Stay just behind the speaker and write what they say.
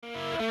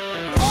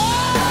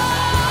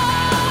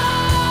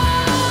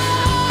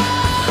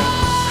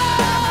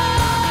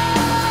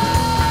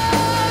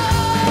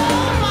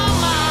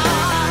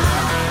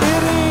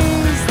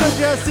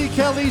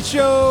Kelly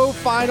Show,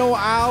 final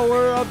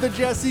hour of the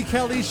Jesse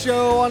Kelly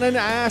Show on an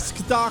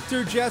Ask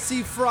Dr.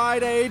 Jesse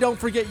Friday. Don't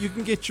forget you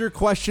can get your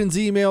questions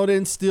emailed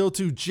in still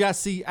to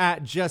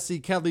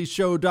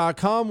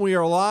jesse@jessekellyshow.com. We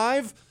are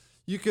live.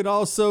 You can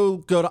also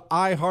go to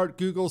iHeart,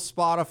 Google,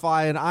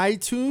 Spotify, and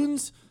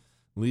iTunes.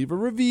 Leave a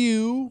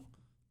review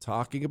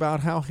talking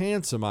about how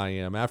handsome I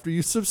am after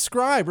you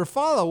subscribe or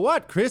follow.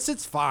 What, Chris?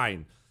 It's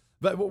fine.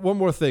 But one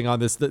more thing on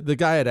this. The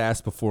guy had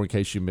asked before, in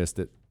case you missed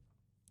it.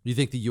 You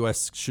think the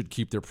U.S. should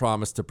keep their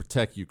promise to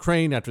protect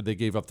Ukraine after they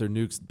gave up their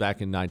nukes back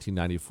in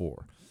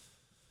 1994?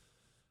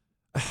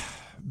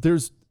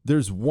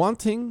 There's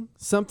wanting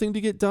something to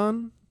get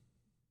done,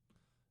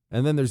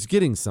 and then there's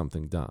getting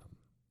something done.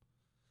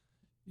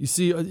 You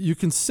see, you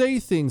can say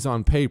things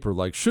on paper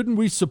like, shouldn't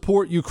we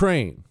support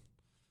Ukraine?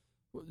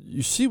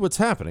 You see what's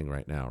happening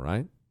right now,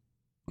 right?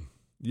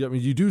 I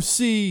mean, you do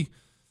see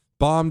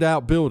bombed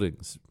out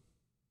buildings,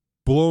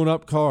 blown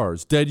up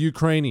cars, dead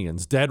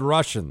Ukrainians, dead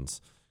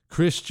Russians.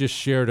 Chris just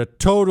shared a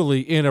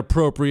totally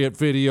inappropriate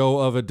video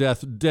of a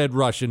dead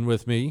Russian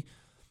with me.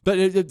 But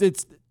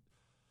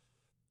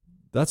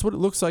that's what it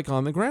looks like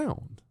on the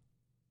ground.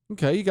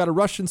 Okay, you got a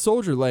Russian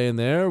soldier laying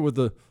there with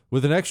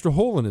an extra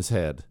hole in his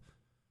head.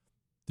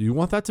 Do you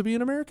want that to be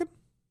an American?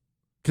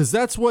 Because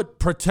that's what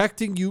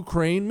protecting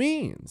Ukraine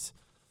means.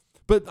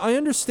 But I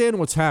understand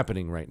what's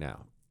happening right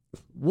now.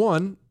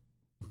 One,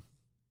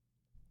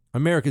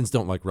 Americans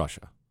don't like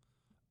Russia.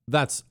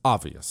 That's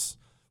obvious.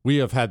 We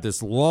have had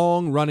this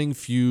long-running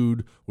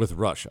feud with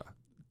Russia.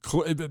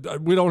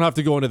 We don't have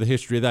to go into the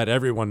history of that.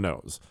 Everyone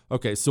knows.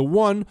 Okay, so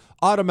one,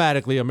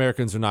 automatically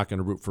Americans are not going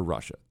to root for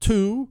Russia.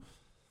 Two,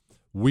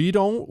 we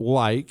don't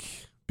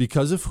like,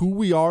 because of who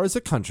we are as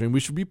a country, and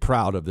we should be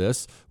proud of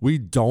this, we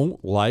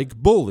don't like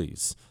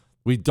bullies.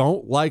 We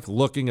don't like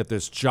looking at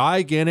this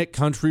gigantic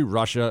country,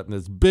 Russia, and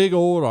this big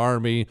old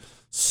army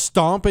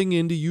stomping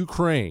into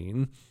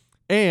Ukraine.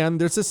 And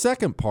there's a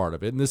second part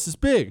of it, and this is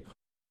big.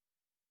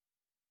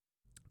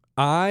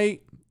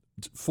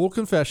 Full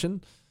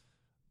confession,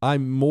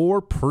 I'm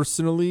more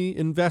personally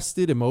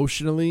invested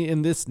emotionally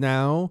in this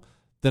now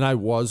than I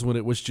was when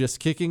it was just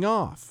kicking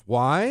off.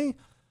 Why?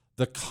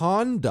 The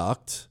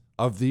conduct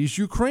of these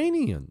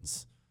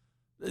Ukrainians.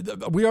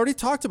 We already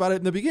talked about it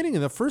in the beginning,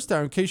 in the first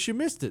hour, in case you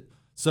missed it.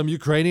 Some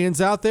Ukrainians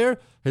out there,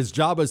 his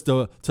job is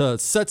to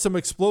set some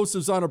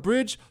explosives on a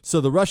bridge so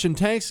the Russian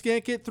tanks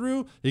can't get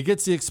through. He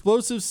gets the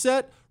explosives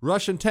set.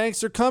 Russian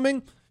tanks are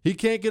coming. He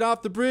can't get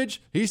off the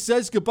bridge. He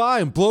says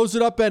goodbye and blows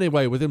it up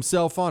anyway with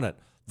himself on it.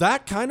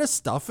 That kind of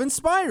stuff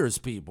inspires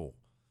people.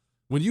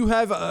 When you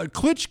have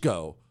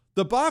Klitschko,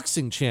 the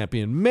boxing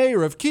champion,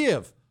 mayor of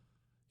Kiev,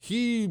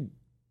 he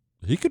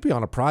could be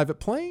on a private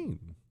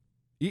plane,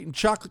 eating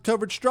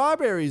chocolate-covered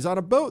strawberries on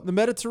a boat in the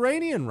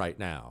Mediterranean right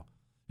now.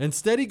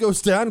 Instead, he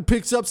goes down and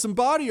picks up some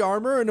body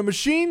armor and a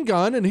machine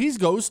gun, and he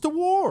goes to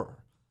war.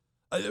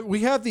 We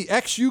have the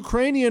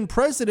ex-Ukrainian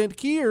president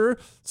here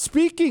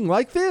speaking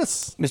like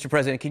this. Mr.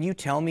 President, can you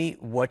tell me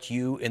what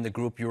you and the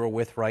group you're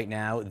with right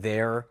now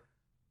there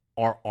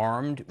are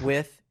armed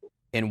with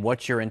and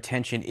what your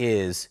intention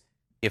is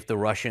if the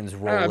Russians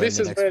roll in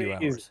the next few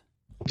hours? Easy.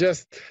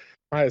 Just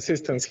my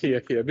assistance here.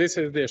 This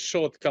is the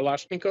short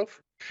Kalashnikov.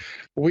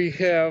 We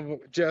have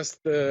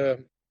just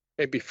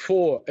maybe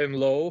 4 and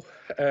low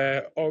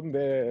on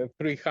the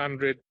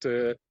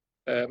 300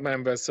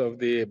 members of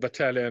the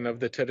battalion of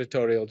the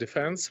territorial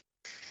defense,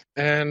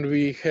 and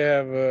we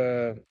have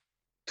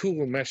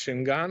 2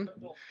 machine gun,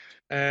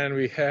 and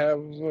we have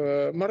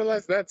more or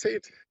less that's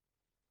it.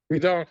 We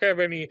don't have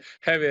any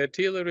heavy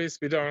artillery,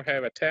 we don't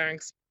have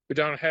tanks, we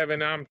don't have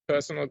an armed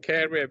personal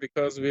carrier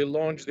because we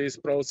launched this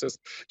process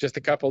just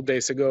a couple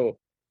days ago.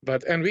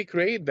 And we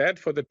create that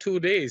for the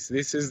 2 days.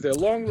 This is the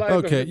long life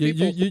of the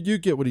people. You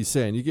get what he's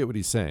saying. You get what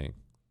he's saying.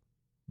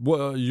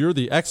 Well, you're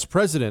the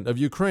ex-president of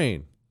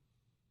Ukraine.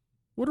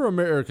 What are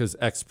America's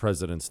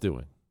ex-presidents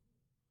doing?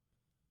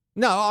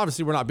 Now,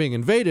 obviously, we're not being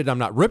invaded. I'm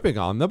not ripping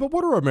on them. But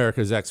what are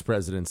America's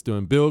ex-presidents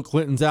doing? Bill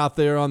Clinton's out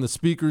there on the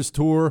speaker's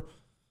tour.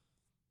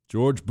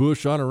 George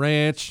Bush on a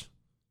ranch.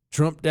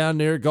 Trump down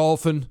there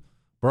golfing.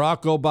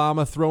 Barack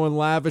Obama throwing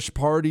lavish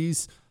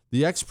parties.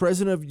 The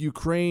ex-president of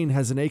Ukraine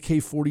has an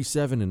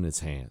AK-47 in his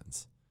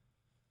hands.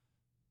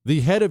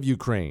 The head of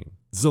Ukraine,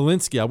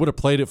 Zelensky, I would have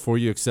played it for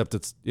you, except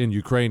it's in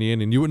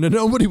Ukrainian, and you wouldn't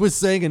have known what he was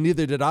saying, and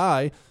neither did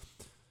I.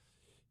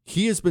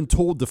 He has been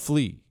told to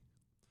flee.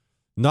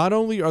 Not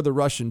only are the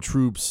Russian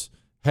troops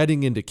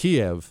heading into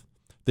Kiev,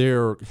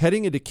 they're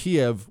heading into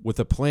Kiev with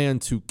a plan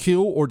to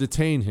kill or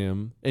detain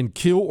him and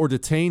kill or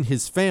detain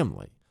his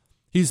family.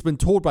 He's been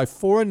told by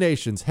foreign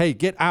nations, hey,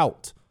 get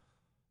out.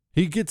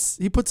 He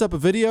puts up a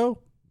video.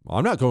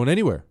 I'm not going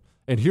anywhere.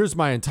 And here's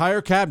my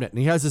entire cabinet. And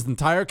he has his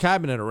entire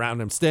cabinet around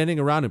him, standing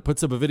around, and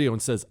puts up a video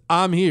and says,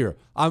 I'm here.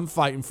 I'm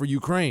fighting for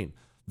Ukraine.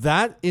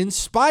 That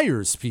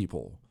inspires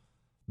people.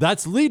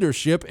 That's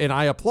leadership, and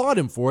I applaud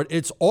him for it.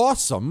 It's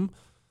awesome.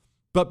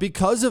 But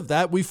because of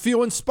that, we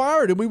feel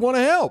inspired and we want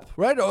to help,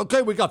 right?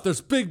 Okay, we got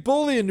this big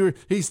bully, and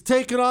he's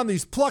taking on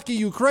these plucky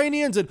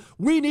Ukrainians, and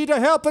we need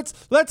to help.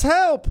 Let's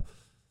help.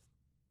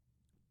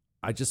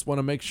 I just want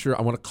to make sure,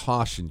 I want to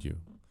caution you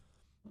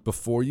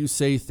before you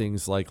say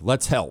things like,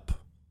 let's help.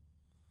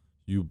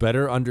 You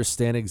better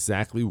understand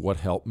exactly what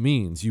help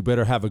means. You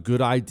better have a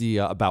good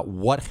idea about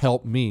what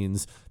help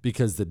means,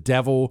 because the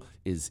devil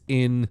is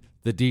in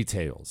the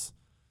details.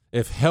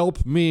 If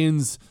help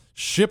means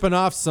shipping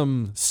off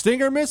some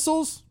Stinger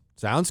missiles,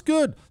 sounds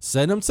good.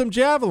 Send them some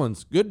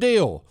javelins. Good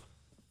deal.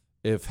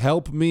 If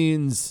help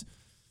means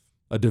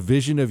a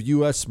division of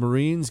U.S.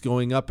 Marines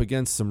going up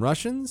against some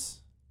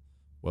Russians,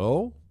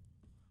 well,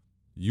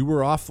 you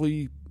were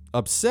awfully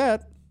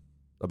upset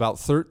about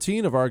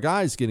 13 of our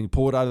guys getting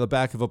pulled out of the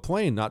back of a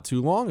plane not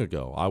too long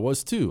ago. I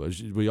was too.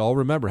 As we all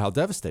remember how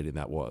devastating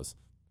that was.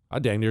 I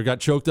dang near got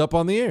choked up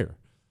on the air.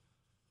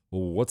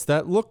 Well, what's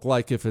that look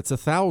like if it's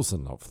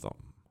 1,000 of them?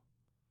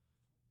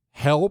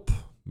 Help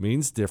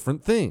means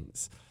different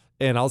things.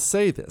 And I'll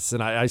say this,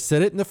 and I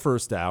said it in the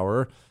first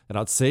hour, and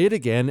I'll say it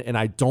again, and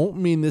I don't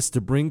mean this to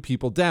bring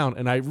people down,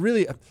 and I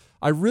really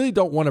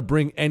don't want to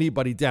bring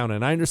anybody down.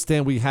 And I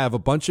understand we have a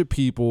bunch of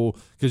people,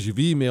 because you've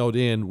emailed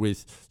in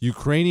with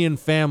Ukrainian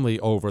family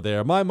over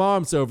there. My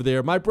mom's over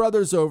there. My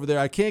brother's over there.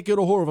 I can't get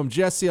a hold of them.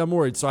 Jesse, I'm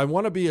worried. So I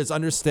want to be as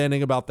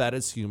understanding about that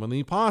as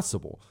humanly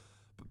possible.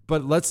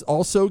 But let's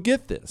also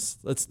get this.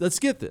 Let's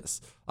get this.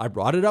 I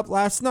brought it up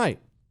last night.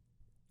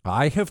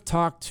 I have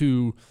talked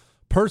to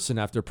person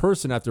after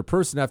person after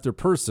person after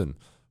person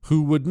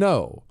who would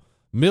know.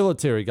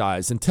 Military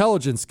guys,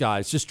 intelligence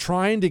guys, just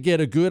trying to get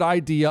a good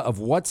idea of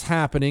what's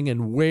happening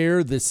and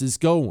where this is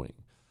going.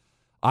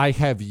 I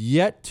have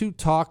yet to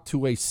talk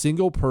to a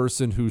single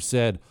person who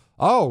said,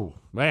 oh,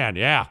 man,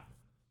 yeah,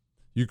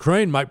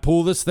 Ukraine might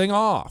pull this thing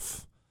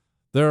off.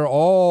 They're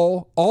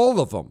all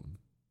of them,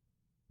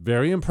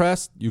 very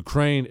impressed.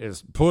 Ukraine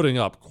is putting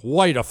up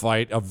quite a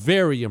fight, a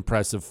very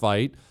impressive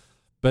fight,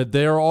 but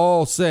they're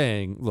all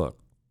saying, look,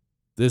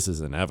 this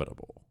is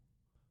inevitable.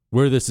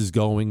 Where this is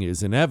going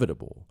is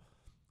inevitable.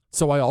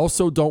 So I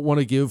also don't want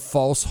to give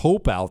false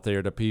hope out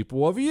there to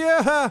people of,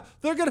 yeah,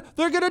 they're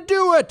gonna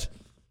do it.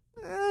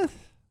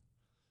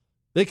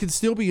 They can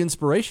still be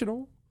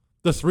inspirational.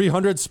 The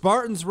 300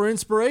 Spartans were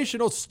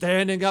inspirational,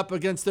 standing up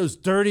against those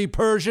dirty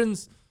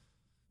Persians.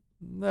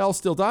 They all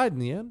still died in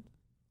the end.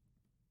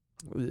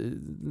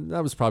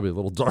 That was probably a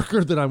little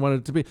darker than I wanted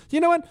it to be. You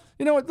know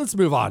what? Let's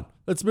move on.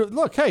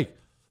 Look, hey,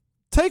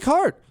 take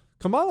heart.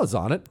 Kamala's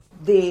on it.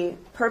 The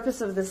purpose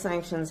of the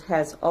sanctions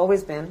has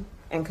always been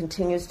and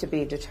continues to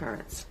be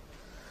deterrence.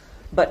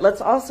 But let's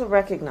also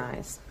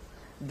recognize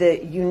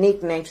the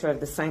unique nature of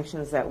the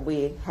sanctions that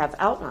we have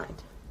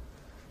outlined.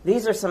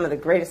 These are some of the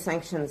greatest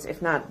sanctions,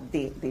 if not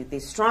the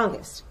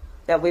strongest,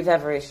 that we've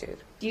ever issued.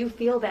 Do you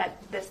feel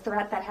that this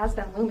threat that has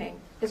been looming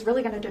is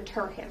really going to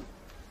deter him?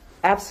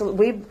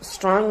 Absolutely. We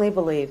strongly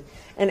believe.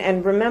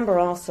 And remember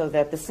also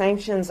that the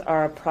sanctions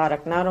are a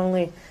product not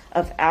only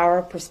of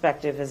our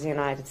perspective as the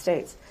United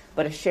States,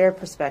 but a shared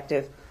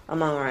perspective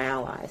among our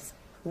allies.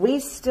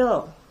 We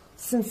still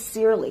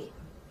sincerely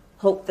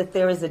hope that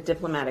there is a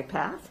diplomatic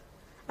path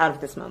out of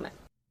this moment.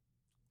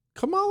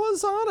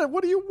 Kamala's on it.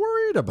 What are you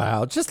worried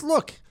about? Just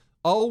look.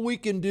 All we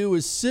can do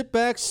is sit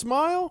back,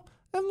 smile,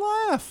 and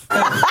laugh.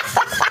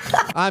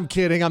 I'm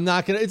kidding. I'm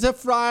not going to. It's a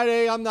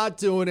Friday. I'm not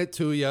doing it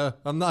to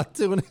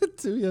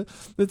you.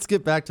 Let's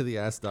get back to the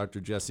Ask Dr.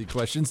 Jesse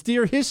questions.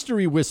 Dear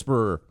History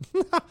Whisperer,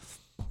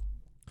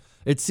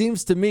 it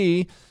seems to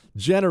me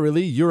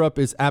generally Europe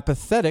is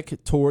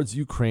apathetic towards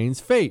Ukraine's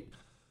fate.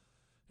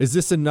 Is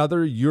this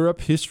another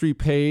Europe history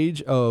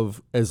page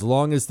of as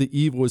long as the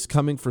evil is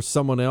coming for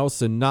someone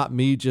else and not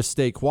me, just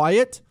stay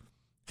quiet?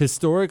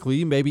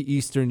 Historically, maybe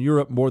Eastern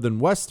Europe more than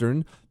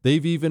Western,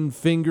 they've even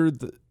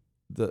fingered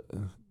the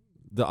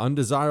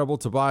undesirable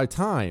to buy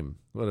time.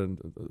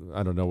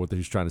 I don't know what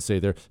he's trying to say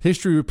there.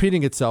 History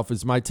repeating itself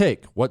is my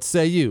take. What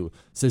say you?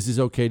 Says he's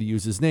okay to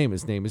use his name.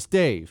 His name is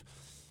Dave.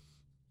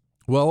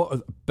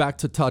 Well, back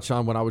to touch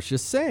on what I was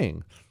just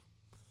saying.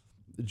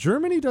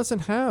 Germany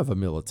doesn't have a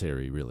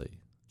military, really.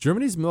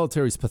 Germany's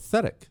military is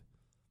pathetic.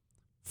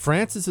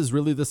 France's is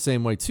really the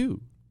same way,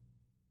 too.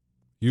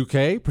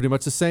 UK, pretty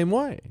much the same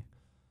way.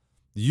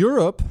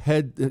 Europe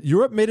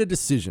made a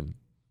decision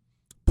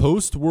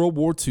post-World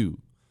War II,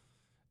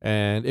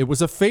 and it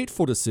was a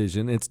fateful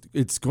decision.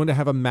 It's going to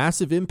have a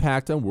massive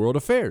impact on world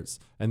affairs.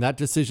 And that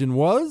decision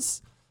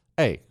was,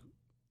 hey,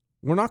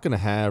 we're not going to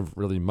have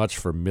really much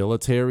for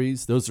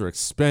militaries. Those are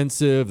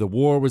expensive. The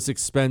war was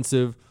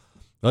expensive.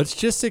 Let's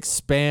just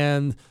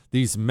expand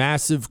these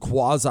massive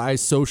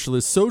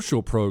quasi-socialist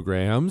social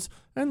programs,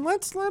 and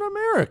let's let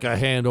America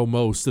handle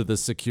most of the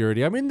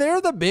security. I mean,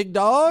 they're the big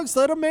dogs.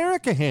 Let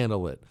America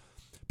handle it.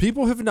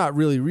 People have not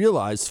really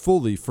realized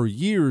fully for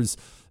years,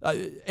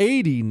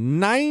 80,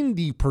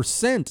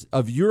 90%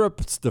 of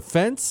Europe's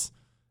defense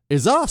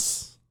is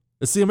us.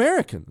 It's the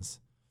Americans.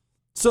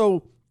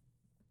 So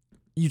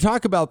you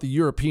talk about the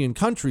European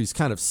countries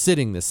kind of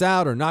sitting this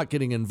out or not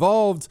getting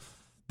involved.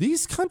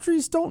 These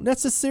countries don't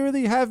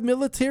necessarily have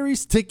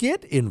militaries to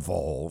get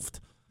involved.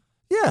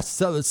 Yes,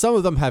 so some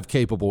of them have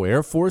capable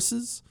air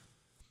forces.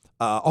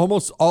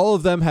 Almost all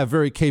of them have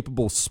very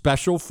capable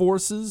special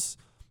forces.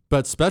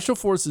 But Special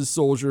Forces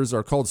soldiers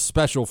are called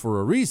special for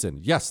a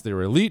reason. Yes,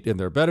 they're elite and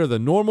they're better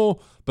than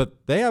normal,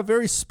 but they have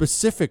very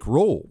specific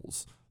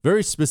roles.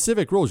 Very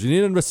specific roles. You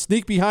need them to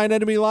sneak behind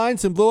enemy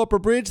lines and blow up a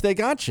bridge? They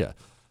got you.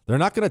 They're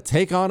not going to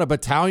take on a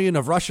battalion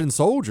of Russian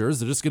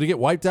soldiers. They're just going to get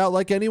wiped out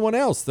like anyone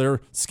else.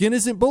 Their skin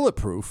isn't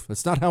bulletproof.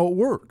 That's not how it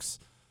works.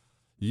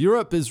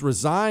 Europe is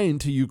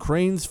resigned to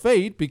Ukraine's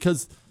fate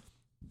because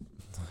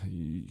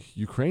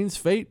Ukraine's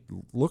fate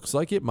looks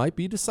like it might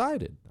be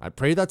decided. I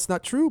pray that's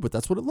not true, but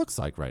that's what it looks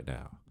like right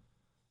now.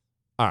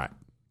 All right,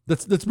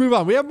 let's move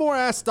on. We have more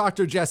Ask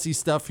Dr. Jesse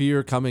stuff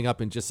here coming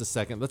up in just a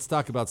second. Let's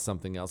talk about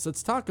something else.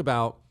 Let's talk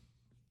about,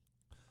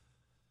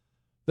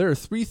 there are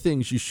 3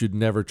 things you should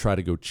never try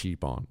to go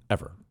cheap on,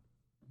 ever.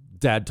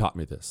 Dad taught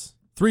me this.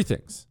 3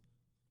 things.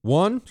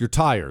 1, your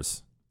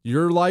tires.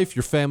 Your life,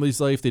 your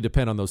family's life, they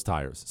depend on those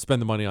tires.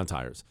 Spend the money on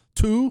tires.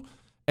 2,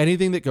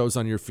 anything that goes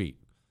on your feet.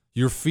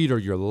 Your feet are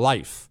your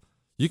life.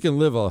 You can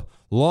live a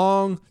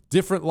long,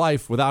 different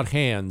life without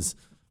hands.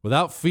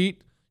 Without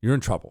feet, you're in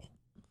trouble.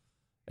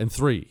 And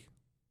 3,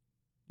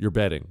 your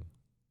bedding.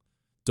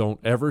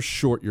 Don't ever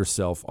short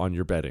yourself on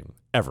your bedding,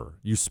 ever.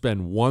 You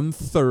spend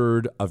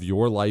 1/3 of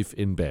your life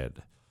in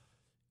bed.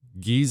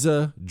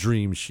 Giza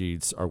Dream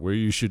Sheets are where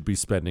you should be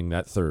spending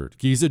that third.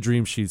 Giza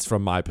Dream Sheets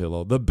from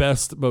MyPillow, the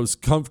best,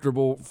 most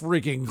comfortable,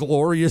 freaking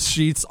glorious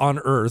sheets on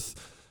earth.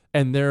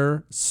 And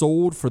they're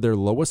sold for their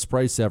lowest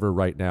price ever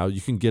right now.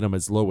 You can get them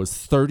as low as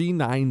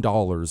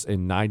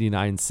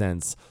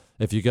 $39.99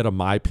 if you go to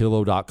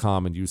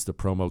MyPillow.com and use the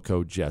promo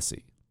code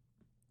Jesse.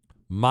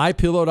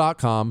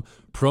 MyPillow.com,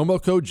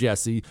 promo code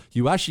Jesse.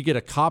 You actually get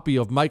a copy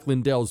of Mike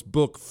Lindell's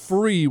book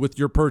free with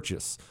your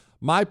purchase.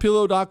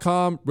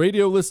 MyPillow.com,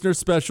 radio listener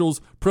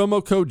specials,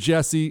 promo code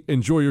Jesse.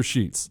 Enjoy your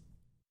sheets.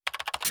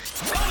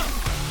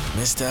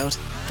 Missed out?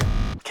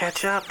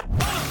 Catch up.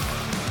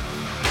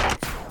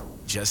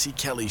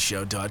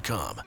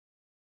 JesseKellyShow.com.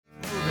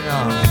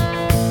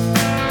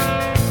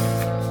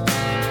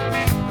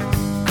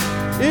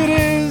 It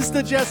is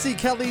the Jesse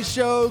Kelly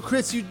Show.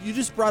 Chris, you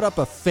just brought up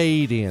a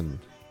fade in.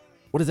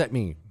 What does that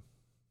mean?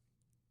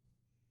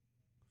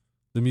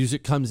 The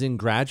music comes in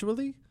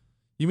gradually?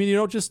 You mean you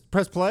don't just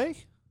press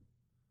play?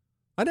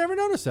 I never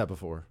noticed that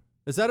before.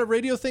 Is that a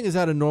radio thing? Is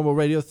that a normal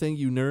radio thing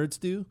you nerds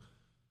do?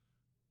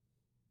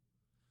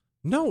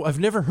 No, I've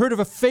never heard of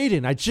a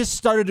fade-in. I just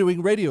started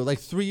doing radio like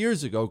 3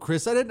 years ago,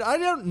 Chris. I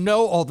don't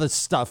know all this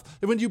stuff.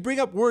 And when you bring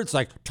up words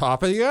like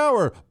top of the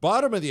hour,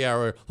 bottom of the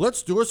hour,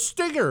 let's do a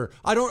stinger,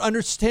 I don't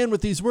understand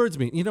what these words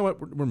mean. You know what?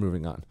 We're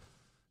moving on.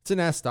 It's an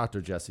Ask Dr.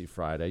 Jesse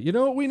Friday. You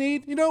know what we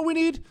need?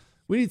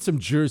 We need some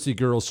Jersey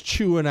girls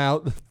chewing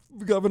out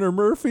Governor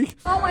Murphy.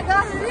 Oh, my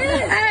God, it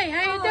is. Hey,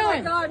 how you doing? Oh, my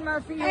God,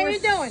 Murphy, How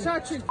you doing?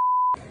 Such a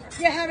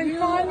You're having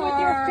fun with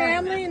your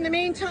family. In the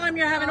meantime,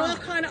 you're having all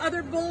kind of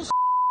other bullshit.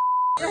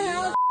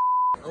 A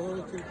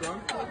little too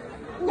drunk?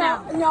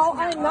 No,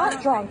 I'm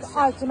not drunk,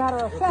 as a matter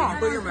of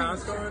fact. Put your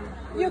mask on.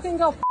 You can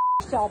go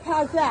yourself.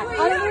 How's that?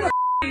 I don't need a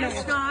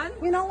Mask on.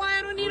 You know why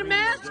I don't need a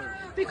mask?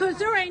 Because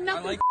there ain't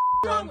nothing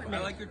wrong with me.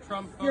 I like your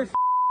Trump. You're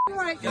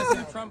right. Guess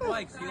who Trump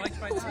likes? He likes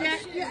my Trump.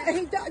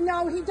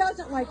 No, he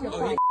doesn't like your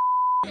fight.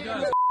 He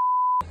does.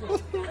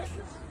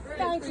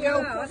 Thank you.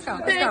 Let's go.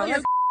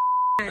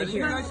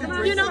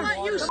 You know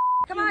what? You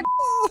come on.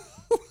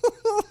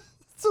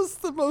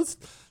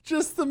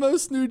 Just the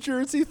most New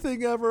Jersey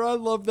thing ever. I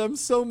love them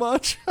so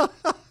much.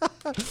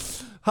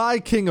 Hi,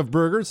 King of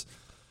Burgers.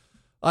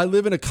 I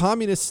live in a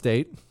communist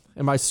state,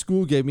 and my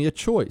school gave me a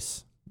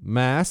choice: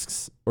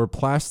 masks or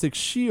plastic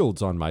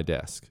shields on my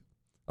desk.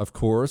 Of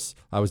course,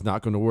 I was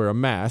not going to wear a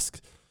mask,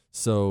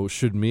 so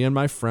should me and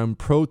my friend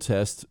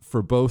protest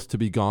for both to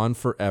be gone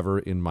forever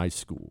in my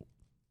school?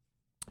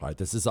 All right,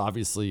 this is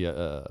obviously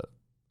a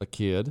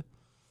kid.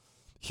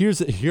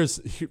 Here's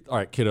all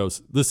right,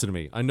 kiddos, listen to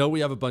me. I know we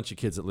have a bunch of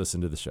kids that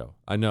listen to the show.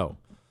 I know.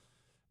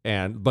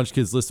 And a bunch of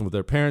kids listen with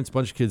their parents, a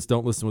bunch of kids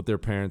don't listen with their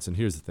parents, and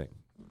here's the thing.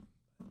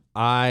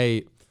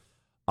 I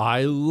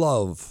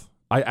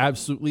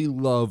absolutely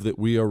love that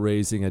we are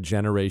raising a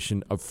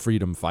generation of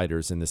freedom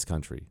fighters in this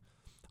country.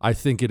 I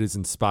think it is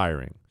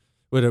inspiring.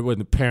 When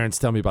the parents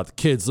tell me about the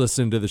kids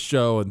listening to the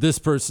show and this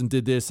person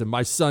did this and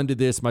my son did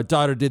this, my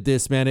daughter did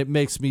this, man, it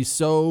makes me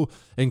so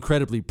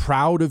incredibly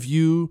proud of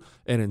you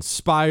and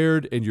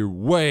inspired, and you're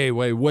way,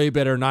 way, way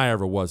better than I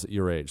ever was at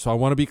your age. So I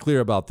want to be clear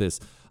about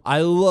this.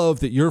 I love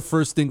that your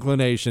first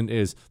inclination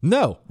is,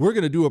 no, we're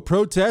going to do a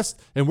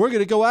protest and we're going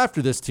to go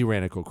after this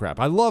tyrannical crap.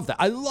 I love that.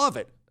 I love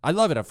it. I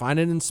find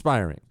it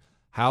inspiring.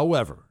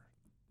 However,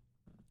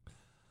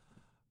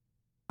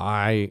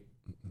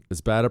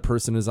 as bad a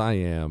person as I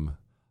am,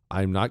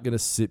 I'm not going to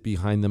sit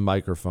behind the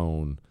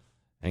microphone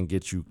and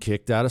get you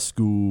kicked out of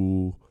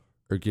school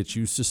or get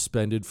you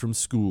suspended from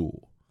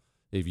school.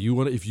 If you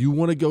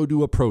want to go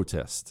do a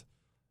protest,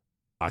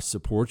 I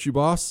support you,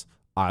 boss.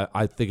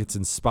 I think it's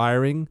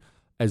inspiring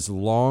as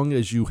long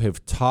as you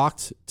have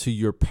talked to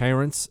your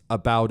parents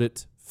about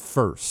it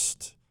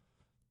first.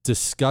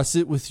 Discuss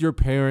it with your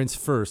parents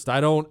first.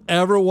 I don't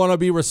ever want to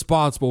be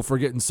responsible for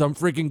getting some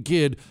freaking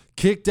kid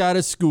kicked out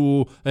of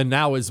school and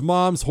now his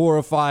mom's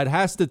horrified,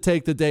 has to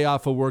take the day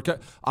off of work.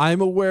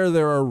 I'm aware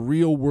there are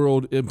real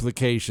world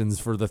implications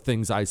for the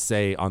things I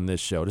say on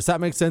this show. Does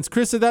that make sense?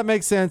 Chris, did that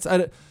make sense?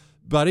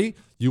 Buddy,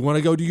 you want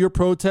to go do your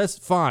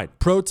protest? Fine.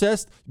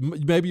 Protest.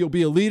 Maybe you'll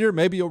be a leader.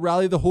 Maybe you'll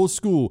rally the whole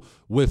school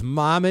with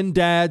mom and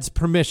dad's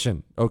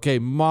permission. Okay,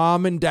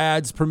 mom and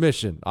dad's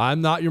permission. I'm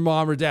not your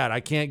mom or dad.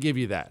 I can't give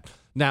you that.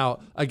 Now,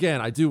 again,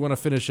 I do want to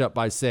finish up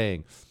by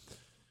saying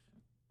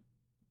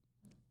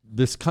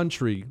this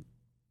country,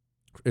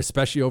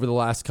 especially over the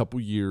last couple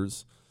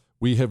years,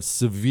 we have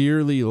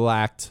severely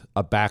lacked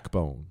a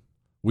backbone.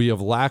 We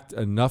have lacked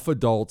enough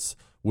adults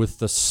with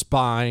the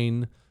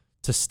spine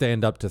to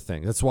stand up to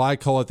things. That's why I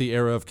call it the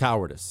era of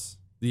cowardice,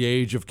 the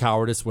age of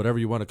cowardice, whatever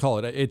you want to call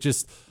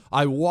it.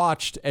 I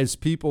watched as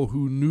people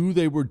who knew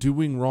they were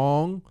doing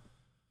wrong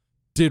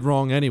did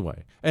wrong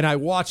anyway. And I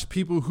watched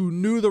people who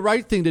knew the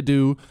right thing to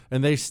do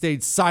and they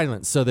stayed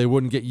silent so they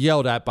wouldn't get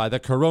yelled at by the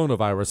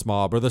coronavirus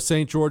mob or the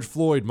St. George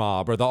Floyd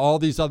mob or all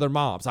these other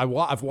mobs.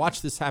 I've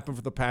watched this happen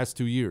for the past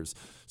 2 years.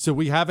 So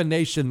we have a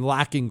nation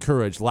lacking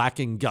courage,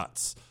 lacking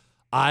guts.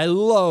 I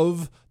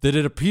love that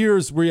it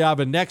appears we have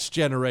a next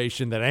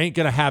generation that ain't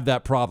going to have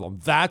that problem.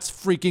 That's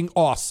freaking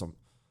awesome.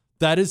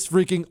 That is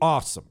freaking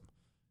awesome.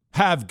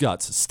 Have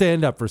guts.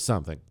 Stand up for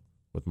something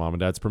with mom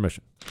and dad's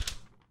permission.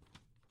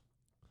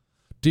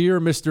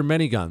 Dear Mr.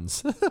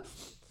 Manyguns,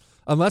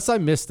 unless I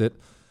missed it,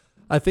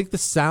 I think the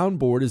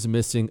soundboard is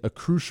missing a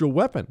crucial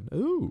weapon.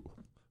 Ooh,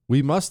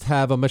 we must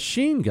have a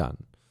machine gun.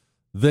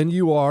 Then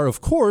you are,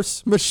 of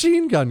course,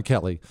 Machine Gun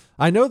Kelly.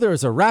 I know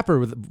there's a rapper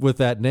with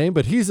that name,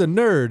 but he's a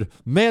nerd.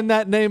 Man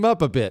that name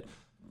up a bit.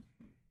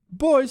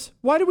 Boys,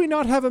 why do we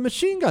not have a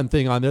machine gun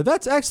thing on there?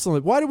 That's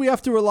excellent. Why do we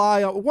have to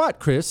rely on what,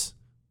 Chris?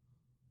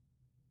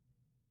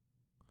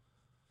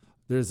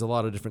 There's a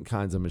lot of different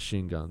kinds of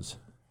machine guns.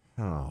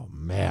 Oh,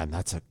 man,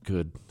 that's a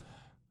good...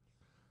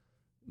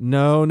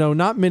 No,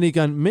 not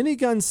minigun.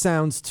 Minigun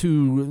sounds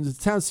too...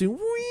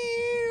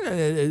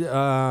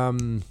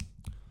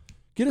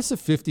 Get us a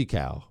 50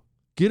 cal.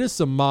 Get us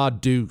a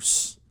Mod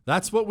Deuce.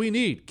 That's what we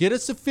need. Get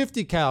us a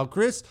 50 cal,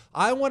 Chris.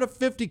 I want a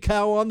 50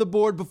 cal on the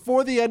board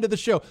before the end of the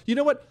show. You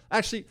know what?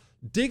 Actually,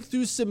 dig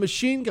through some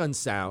machine gun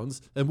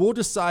sounds, and we'll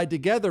decide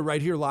together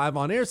right here live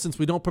on air since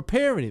we don't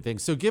prepare anything.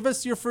 So give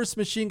us your first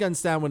machine gun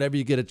sound whenever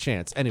you get a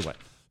chance. Anyway,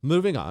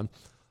 moving on.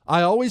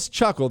 I always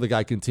chuckle, the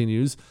guy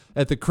continues,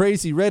 at the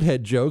crazy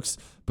redhead jokes,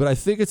 but I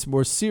think it's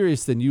more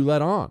serious than you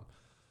let on.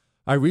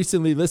 I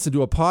recently listened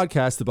to a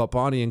podcast about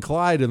Bonnie and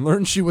Clyde and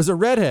learned she was a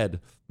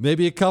redhead.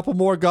 Maybe a couple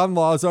more gun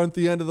laws aren't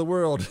the end of the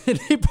world. And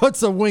he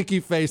puts a winky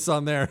face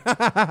on there.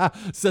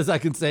 Says I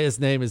can say his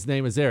name. His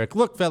name is Eric.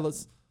 Look,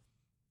 fellas,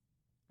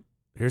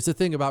 here's the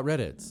thing about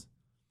redheads.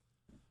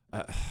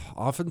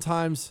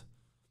 Oftentimes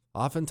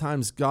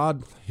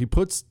God, he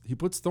puts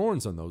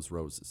thorns on those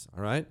roses,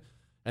 all right?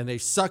 And they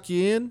suck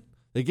you in.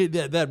 They get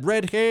that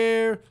red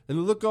hair and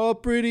they look all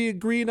pretty and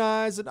green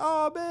eyes. And,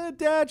 oh, man,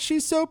 Dad,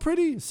 she's so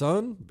pretty.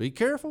 Son, be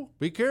careful.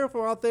 Be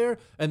careful out there.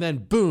 And then,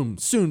 boom,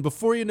 soon,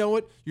 before you know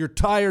it, your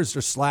tires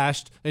are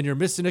slashed and you're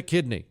missing a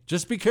kidney.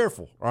 Just be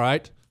careful, all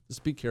right?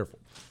 Just be careful.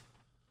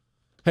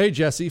 Hey,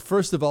 Jesse,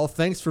 first of all,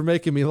 thanks for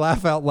making me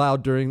laugh out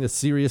loud during this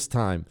serious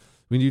time.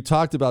 When you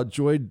talked about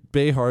Joy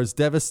Behar's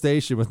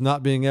devastation with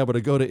not being able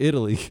to go to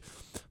Italy,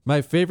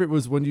 my favorite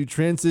was when you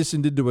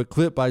transitioned into a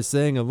clip by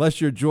saying,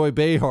 unless you're Joy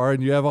Behar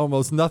and you have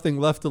almost nothing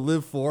left to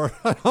live for,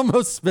 I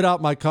almost spit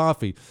out my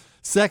coffee.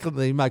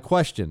 Secondly, my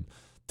question,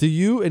 do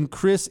you and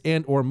Chris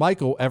and or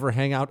Michael ever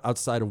hang out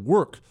outside of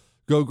work?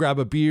 Go grab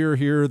a beer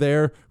here or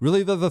there?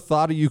 Really, the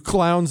thought of you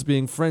clowns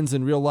being friends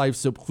in real life,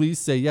 so please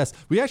say yes.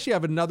 We actually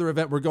have another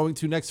event we're going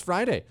to next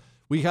Friday.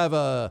 We have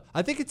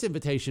I think it's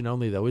invitation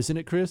only though, isn't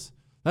it, Chris?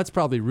 That's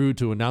probably rude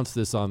to announce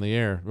this on the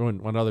air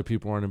when other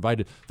people aren't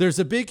invited. There's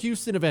a big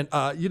Houston event.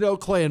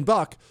 Clay and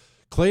Buck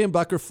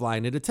are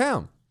flying into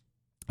town.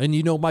 And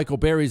you know Michael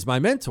Berry's my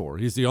mentor.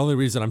 He's the only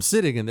reason I'm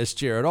sitting in this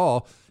chair at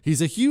all.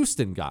 He's a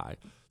Houston guy.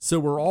 So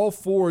we're all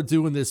for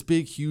doing this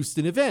big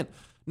Houston event.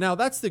 Now,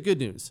 that's the good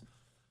news.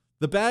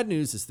 The bad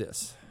news is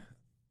this.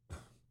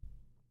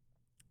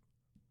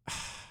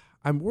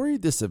 I'm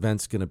worried this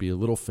event's going to be a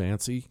little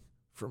fancy.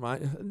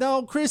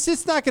 No, Chris,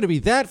 it's not going to be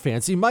that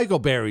fancy. Michael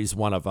Berry's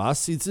one of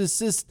us. It's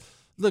just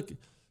look.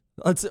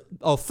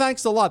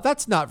 Thanks a lot.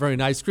 That's not very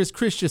nice, Chris.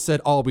 Chris just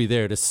said I'll be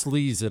there to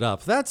sleaze it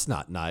up. That's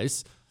not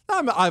nice.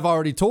 I've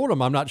already told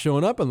him I'm not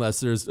showing up unless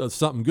there's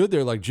something good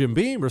there, like Jim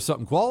Beam or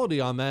something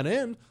quality on that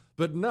end.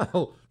 But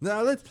no.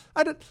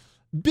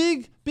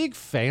 Big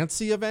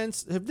fancy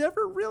events have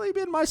never really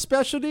been my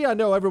specialty. I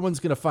know everyone's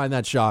going to find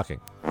that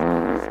shocking.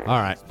 All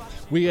right,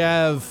 we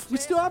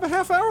still have a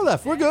half hour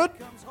left. We're good.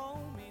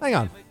 Hang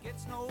on.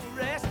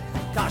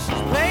 Cause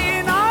she's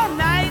playing all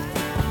night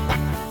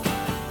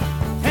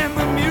and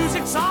the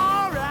music's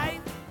all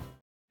right.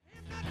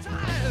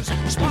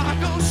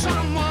 Sparkle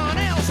someone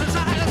else's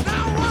eyes.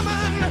 Now,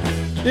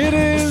 woman. It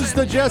is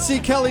the Jesse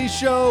Kelly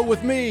Show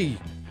with me,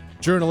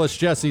 journalist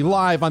Jesse,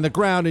 live on the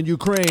ground in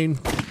Ukraine.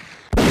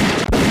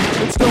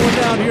 going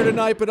down here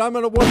tonight, but I'm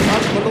going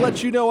to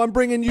let you know I'm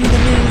bringing you the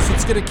news.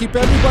 It's going to keep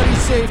everybody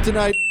safe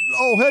tonight.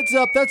 Oh, heads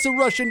up, that's a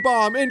Russian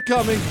bomb.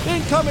 Incoming.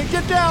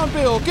 Get down,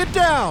 Bill. Get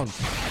down.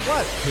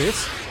 What,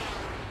 Chris?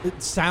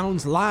 It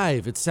sounds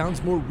live. It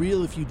sounds more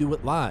real if you do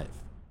it live.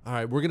 All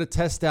right, we're going to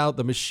test out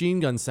the machine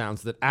gun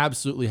sounds that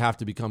absolutely have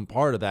to become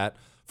part of that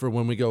for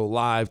when we go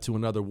live to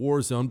another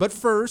war zone. But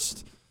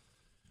first,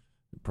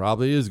 it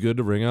probably is good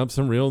to bring up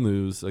some real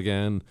news.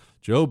 Again,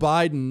 Joe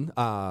Biden,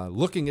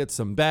 looking at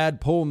some bad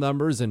poll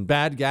numbers and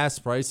bad gas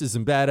prices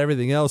and bad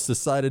everything else,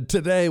 decided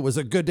today was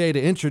a good day to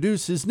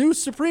introduce his new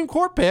Supreme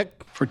Court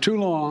pick. For too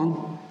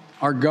long,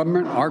 our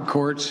government, our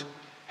courts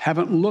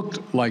haven't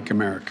looked like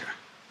America.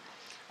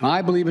 And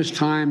I believe it's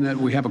time that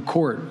we have a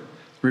court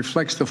that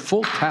reflects the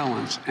full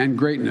talents and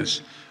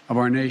greatness of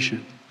our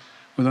nation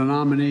with a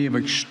nominee of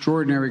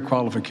extraordinary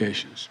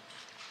qualifications.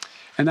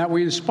 And that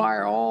we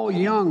inspire all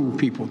young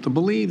people to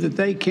believe that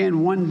they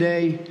can one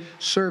day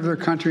serve their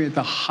country at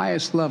the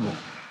highest level.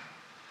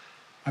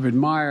 I've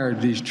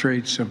admired these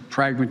traits of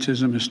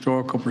pragmatism,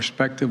 historical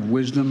perspective,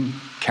 wisdom,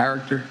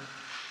 character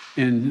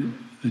in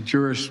the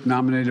jurists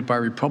nominated by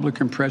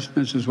Republican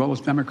presidents as well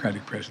as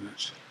Democratic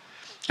presidents.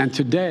 And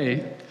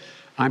today,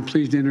 I'm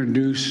pleased to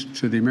introduce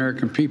to the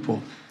American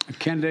people a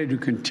candidate who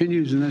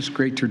continues in this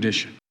great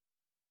tradition.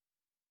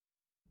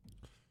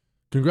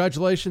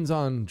 Congratulations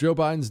on Joe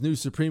Biden's new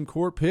Supreme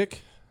Court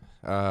pick.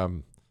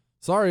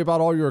 Sorry about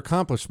all your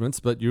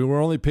accomplishments, but you were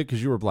only picked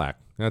because you were black.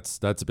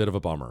 That's a bit of a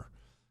bummer.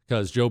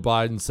 Because Joe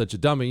Biden's such a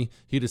dummy,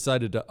 he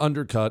decided to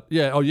undercut.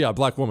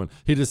 Black woman.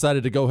 He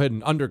decided to go ahead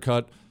and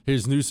undercut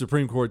his new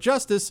Supreme Court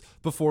justice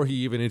before he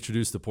even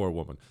introduced the poor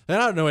woman.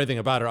 And I don't know anything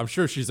about her. I'm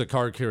sure she's a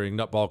card-carrying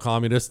nutball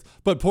communist,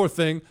 but poor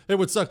thing, it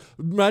would suck.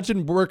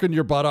 Imagine working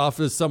your butt off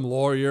as some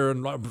lawyer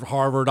in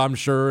Harvard, I'm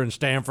sure, and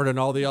Stanford and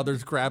all the other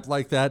crap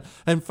like that,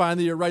 and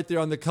finally you're right there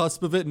on the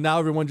cusp of it, and now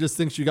everyone just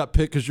thinks you got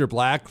picked because you're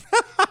black.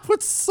 That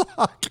would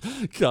suck.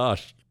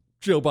 Gosh,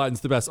 Joe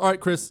Biden's the best. All right,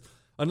 Chris,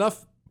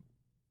 enough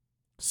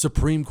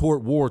Supreme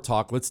Court war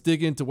talk. Let's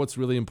dig into what's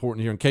really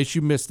important here. In case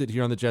you missed it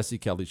here on the Jesse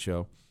Kelly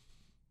Show,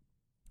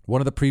 one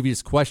of the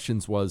previous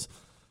questions was,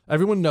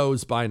 everyone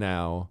knows by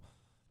now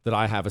that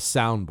I have a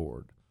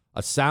soundboard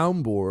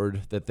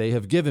that they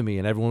have given me,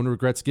 and everyone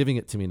regrets giving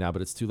it to me now,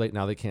 but it's too late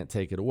now. They can't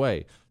take it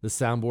away. The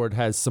soundboard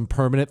has some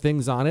permanent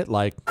things on it,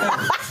 like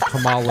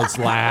Kamala's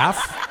laugh.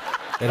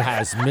 It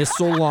has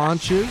missile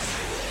launches.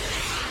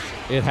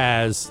 It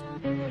has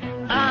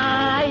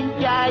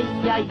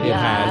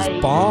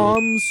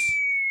bombs.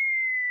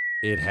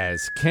 It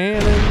has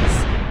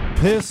cannons,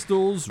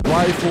 pistols,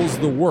 rifles,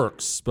 the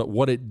works. But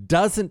what it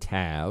doesn't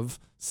have,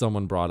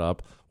 someone brought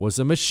up, was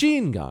a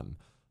machine gun.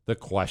 The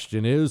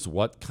question is,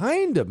 what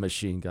kind of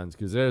machine guns?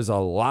 Because there's a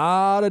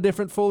lot of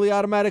different fully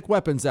automatic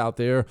weapons out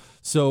there.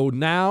 So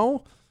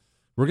now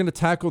we're going to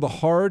tackle the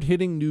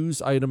hard-hitting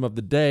news item of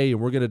the day,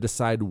 and we're going to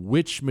decide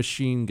which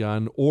machine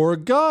gun or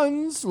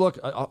guns, look,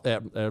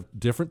 a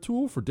different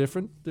tool for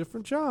different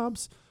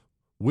jobs,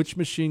 which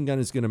machine gun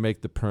is going to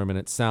make the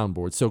permanent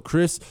soundboard. So,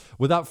 Chris,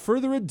 without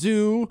further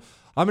ado,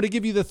 I'm going to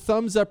give you the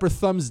thumbs up or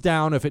thumbs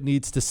down if it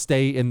needs to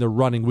stay in the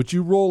running. Would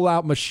you roll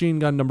out machine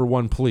gun number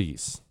 1,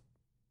 please?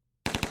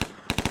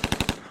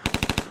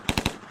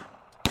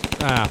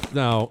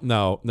 No.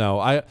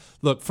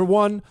 Look, for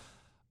one,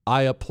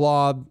 I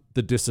applaud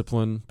the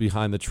discipline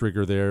behind the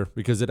trigger there,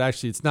 because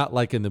it's not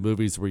like in the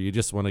movies where you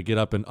just want to get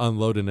up and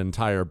unload an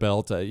entire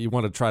belt. You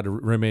want to try to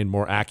remain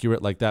more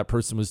accurate like that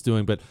person was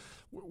doing, but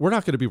we're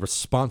not going to be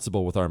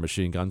responsible with our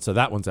machine gun, so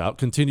that one's out.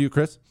 Continue,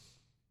 Chris.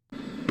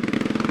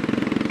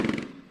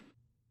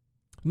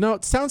 No,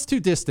 it sounds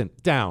too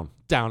distant. Down.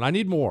 I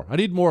need more. I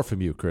need more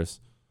from you, Chris.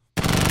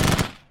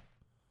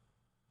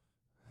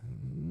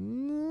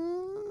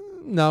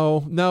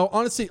 No.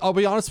 Honestly, I'll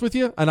be honest with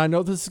you, and I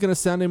know this is going to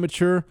sound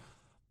immature.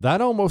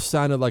 That almost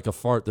sounded like a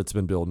fart that's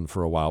been building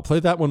for a while. Play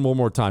that one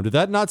more time. Did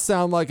that not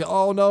sound like,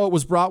 oh no, it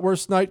was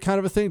bratwurst night kind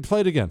of a thing?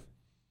 Play it again.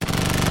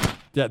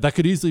 Yeah, that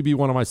could easily be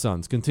one of my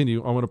sons.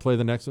 Continue. I want to play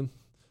the next one.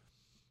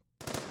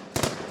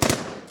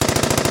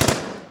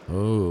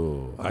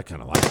 Oh, I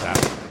kind of like that.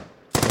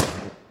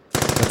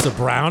 That's a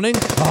Browning?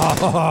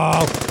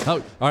 Oh.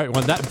 All right,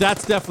 well,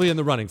 that's definitely in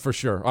the running for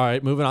sure. All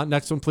right, moving on.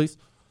 Next one, please.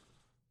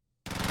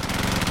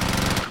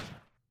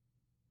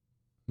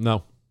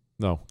 No.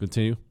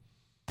 Continue.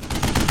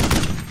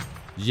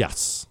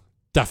 Yes,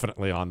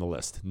 definitely on the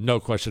list. No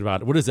question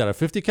about it. What is that, a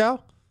 50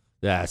 cal?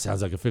 Yeah, it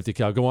sounds like a 50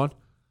 cal. Go on.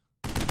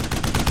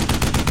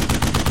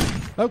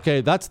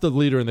 Okay, that's the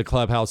leader in the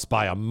clubhouse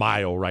by a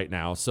mile right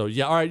now. So,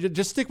 yeah, all right,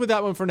 just stick with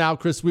that one for now,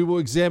 Chris. We will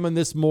examine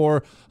this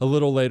more a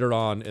little later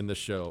on in the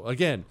show.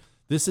 Again,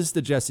 this is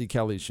the Jesse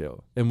Kelly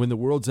Show, and when the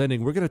world's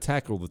ending, we're going to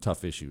tackle the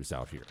tough issues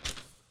out here.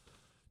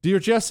 Dear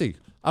Jesse,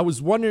 I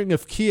was wondering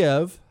if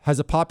Kiev has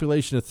a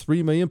population of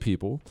 3 million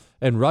people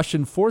and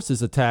Russian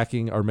forces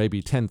attacking are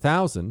maybe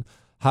 10,000,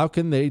 how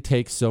can they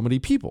take so many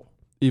people?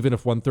 Even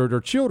if 1/3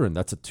 are children,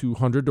 that's a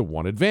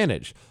 200-to-1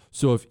 advantage.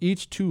 So if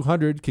each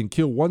 200 can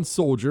kill one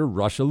soldier,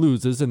 Russia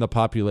loses and the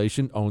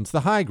population owns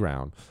the high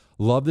ground.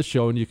 Love the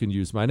show, and you can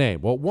use my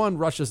name. Well, one,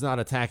 Russia's not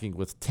attacking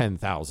with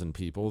 10,000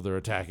 people. They're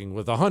attacking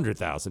with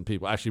 100,000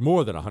 people. Actually,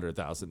 more than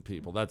 100,000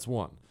 people. That's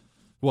one.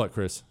 What,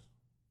 Chris?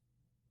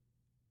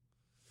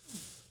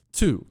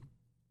 Two,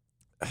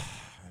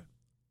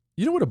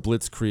 you know what a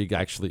blitzkrieg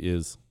actually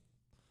is?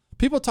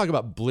 People talk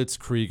about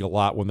blitzkrieg a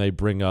lot when they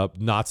bring up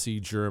Nazi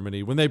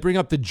Germany, when they bring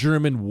up the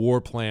German war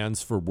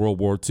plans for World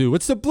War II.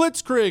 It's the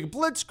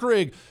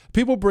blitzkrieg.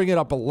 People bring it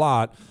up a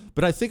lot,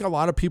 but I think a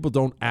lot of people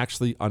don't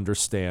actually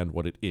understand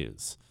what it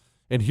is.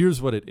 And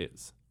here's what it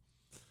is.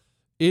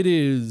 It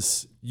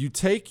is, you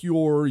take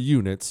your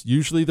units,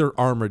 usually they're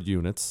armored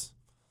units,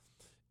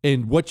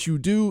 and what you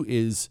do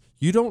is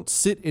you don't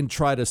sit and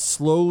try to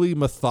slowly,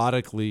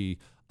 methodically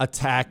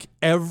attack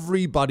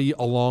everybody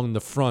along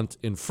the front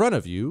in front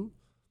of you.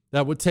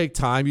 That would take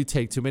time. You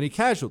take too many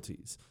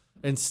casualties.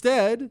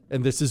 Instead,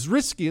 and this is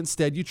risky,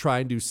 instead you try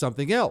and do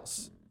something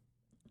else.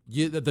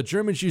 The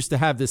Germans used to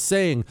have this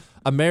saying,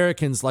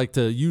 Americans like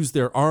to use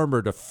their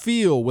armor to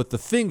feel with the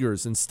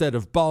fingers instead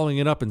of balling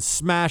it up and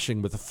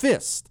smashing with a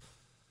fist.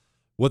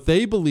 What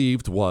they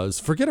believed was,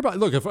 forget about,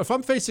 look, if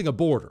I'm facing a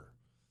border,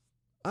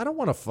 I don't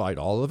want to fight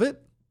all of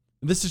it.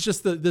 This is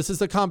just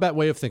the combat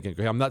way of thinking.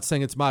 Okay? I'm not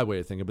saying it's my way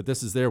of thinking, but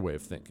this is their way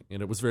of thinking,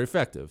 and it was very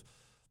effective.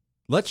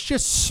 Let's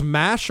just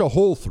smash a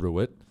hole through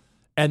it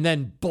and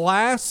then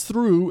blast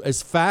through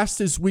as fast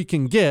as we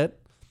can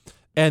get,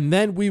 and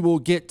then we will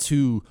get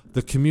to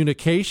the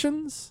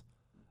communications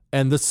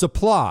and the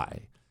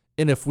supply.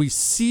 And if we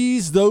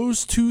seize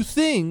those two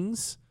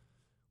things,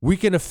 we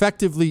can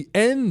effectively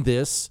end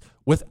this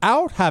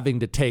without having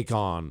to take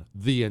on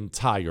the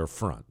entire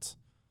front.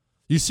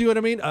 You see what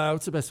I mean?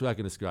 What's the best way I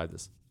can describe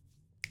this?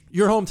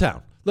 Your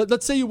hometown.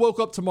 Let's say you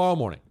woke up tomorrow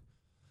morning.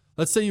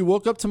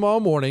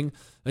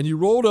 And you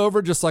rolled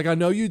over just like I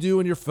know you do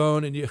in your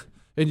phone, and you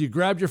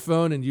grabbed your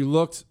phone and you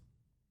looked,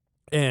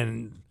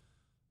 and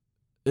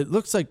it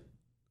looks like,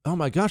 oh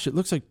my gosh, it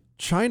looks like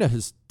China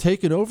has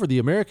taken over the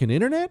American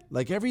internet.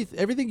 Like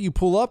everything you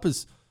pull up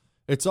it's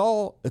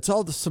all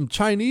some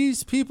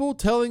Chinese people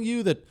telling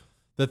you that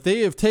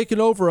they have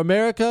taken over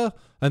America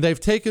and they've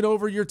taken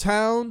over your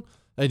town,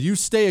 and you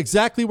stay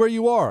exactly where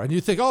you are, and you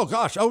think, oh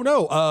gosh, oh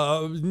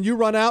no, you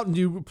run out and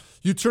you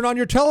turn on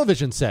your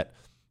television set.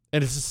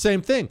 And it's the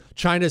same thing.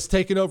 China's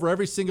taken over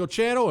every single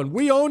channel, and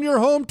we own your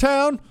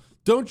hometown.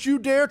 Don't you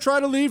dare try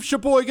to leave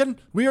Sheboygan.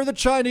 We are the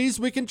Chinese.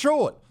 We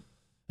control it.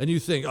 And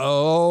you think,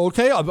 oh,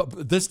 okay,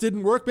 this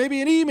didn't work.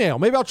 Maybe an email.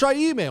 Maybe I'll try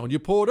email. And you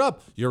pull it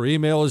up. Your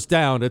email is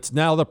down. It's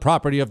now the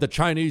property of the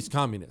Chinese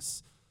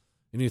communists.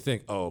 And you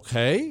think,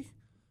 okay.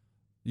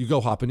 You go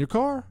hop in your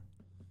car.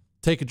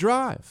 Take a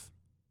drive.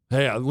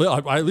 Hey, I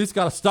at least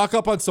got to stock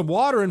up on some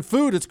water and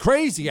food. It's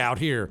crazy out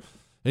here.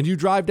 And you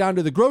drive down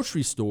to the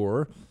grocery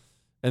store,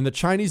 and the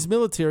Chinese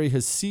military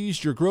has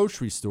seized your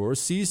grocery store,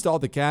 seized all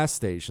the gas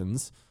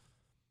stations.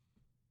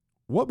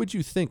 What would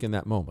you think in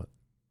that moment?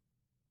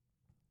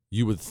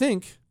 You would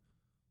think,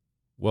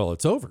 well,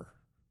 it's over,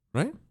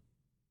 right?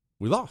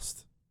 We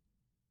lost.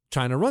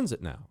 China runs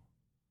it now.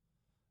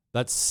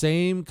 That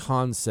same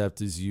concept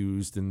is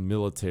used in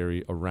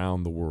militaries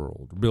around the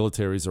world.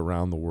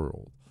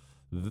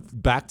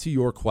 Back to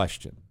your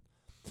question.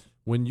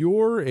 When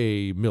you're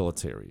a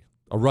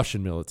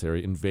Russian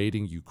military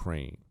invading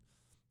Ukraine,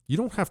 you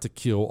don't have to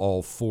kill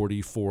all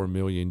 44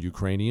 million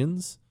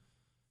Ukrainians.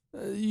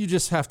 You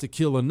just have to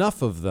kill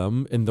enough of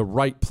them in the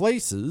right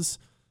places,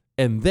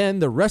 and then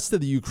the rest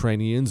of the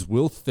Ukrainians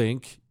will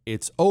think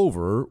it's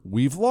over,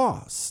 we've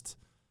lost.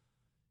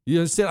 You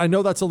understand? I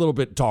know that's a little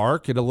bit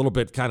dark and a little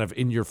bit kind of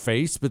in your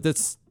face, but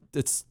it's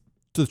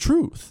the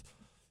truth.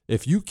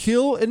 If you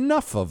kill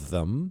enough of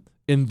them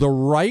in the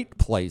right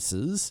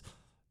places,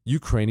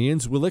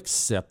 Ukrainians will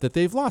accept that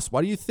they've lost.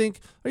 Why do you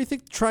think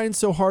trying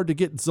so hard to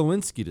get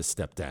Zelensky to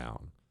step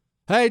down?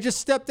 Hey,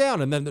 just step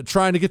down. And then they're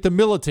trying to get the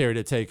military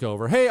to take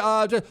over. Hey,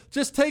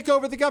 just take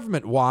over the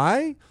government.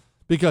 Why?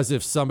 Because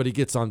if somebody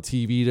gets on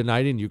TV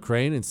tonight in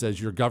Ukraine and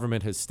says your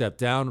government has stepped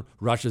down,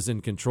 Russia's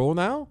in control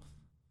now,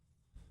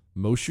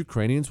 most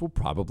Ukrainians will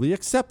probably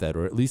accept that,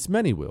 or at least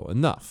many will.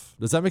 Enough.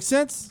 Does that make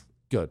sense?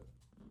 Good.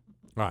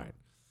 All right.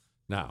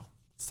 Now,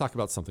 let's talk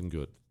about something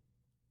good.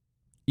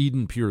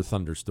 Eden Pure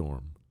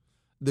Thunderstorm.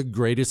 The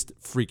greatest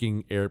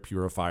freaking air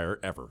purifier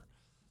ever.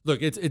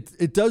 Look,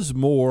 it does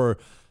more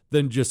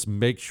than just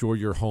make sure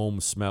your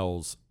home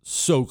smells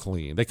so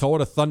clean. They call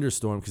it a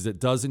thunderstorm because it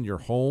does in your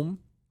home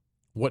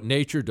what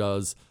nature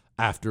does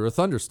after a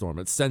thunderstorm.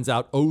 It sends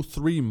out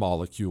O3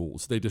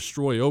 molecules. They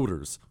destroy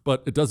odors,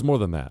 but it does more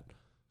than that.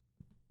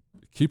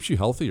 It keeps you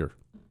healthier.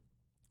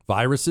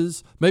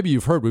 Viruses, maybe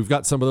you've heard, we've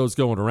got some of those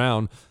going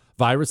around.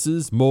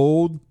 Viruses,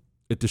 mold,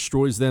 it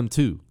destroys them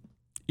too.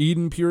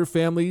 Eden Pure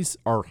families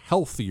are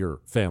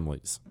healthier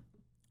families.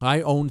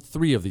 I own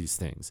 3 of these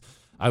things.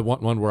 I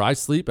want one where I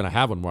sleep, and I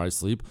have one where I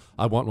sleep.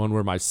 I want one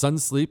where my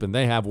sons sleep, and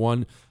they have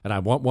one, and I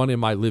want one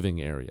in my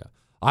living area.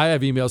 I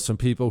have emails from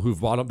people who've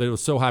bought them. They were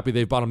so happy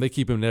they've bought them. They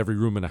keep them in every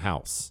room in a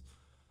house.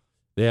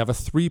 They have a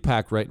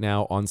 3-pack right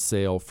now on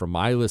sale for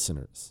my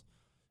listeners.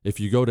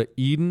 If you go to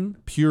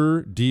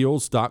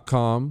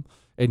EdenPureDeals.com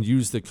and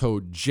use the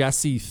code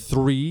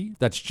Jesse3,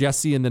 that's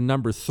Jesse and the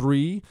number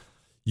 3,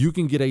 you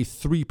can get a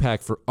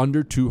 3-pack for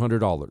under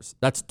 $200.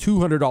 That's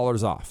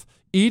 $200 off.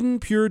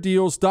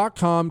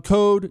 EdenPureDeals.com,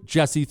 code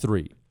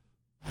Jesse3.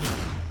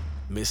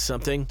 Miss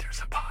something? There's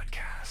a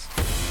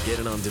podcast. Get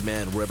it on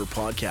demand wherever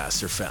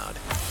podcasts are found.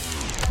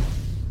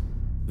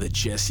 The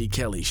Jesse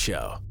Kelly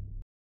Show.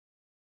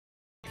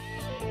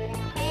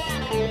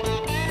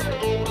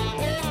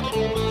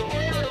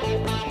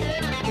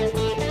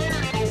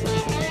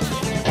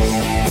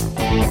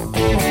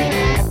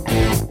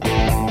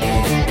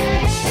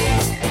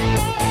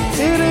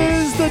 It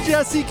is the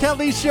Jesse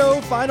Kelly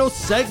Show, final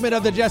segment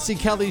of the Jesse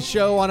Kelly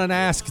Show on an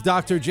Ask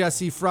Dr.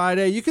 Jesse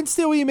Friday. You can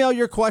still email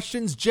your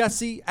questions,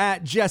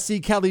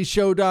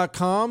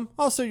 jesse@jessekellyshow.com.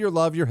 Also, your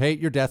love, your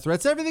hate, your death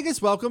threats, everything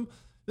is welcome.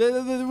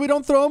 We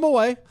don't throw them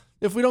away.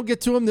 If we don't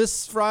get to them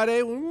this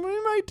Friday, we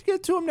might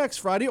get to them next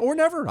Friday or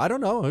never. I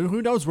don't know.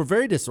 Who knows? We're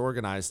very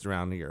disorganized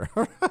around here.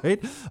 All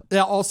right.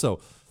 Yeah, also,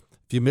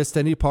 if you missed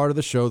any part of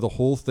the show, the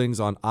whole thing's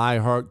on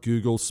iHeart,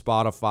 Google,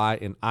 Spotify,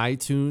 and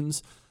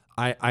iTunes.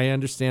 I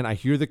understand. I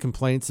hear the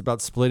complaints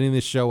about splitting the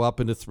show up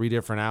into 3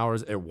 different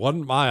hours. It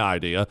wasn't my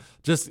idea.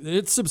 Just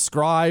hit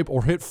subscribe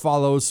or hit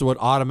follow so it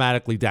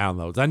automatically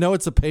downloads. I know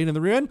it's a pain in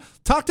the rear end.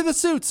 Talk to the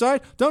suits, all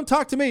right? Don't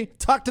talk to me.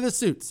 Talk to the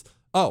suits.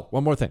 Oh,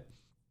 one more thing.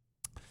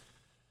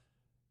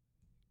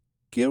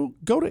 Go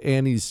to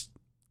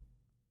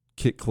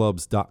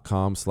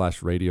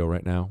Annie'sKitClubs.com/radio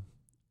right now.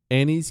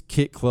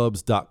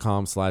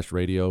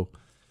 Annie'sKitClubs.com/radio.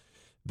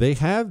 They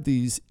have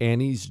these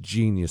Annie's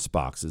Genius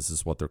boxes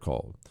is what they're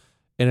called.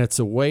 And it's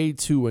a way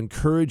to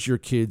encourage your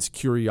kids'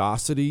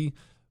 curiosity,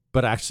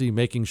 but actually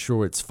making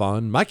sure it's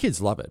fun. My kids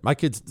love it. My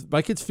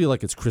kids feel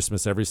like it's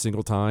Christmas every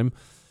single time.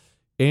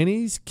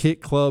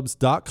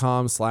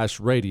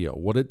 Annie'sKitClubs.com/radio.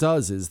 What it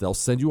does is they'll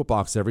send you a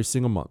box every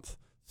single month.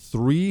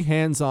 3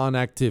 hands-on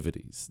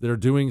activities. They're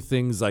doing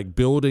things like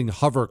building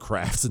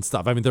hovercrafts and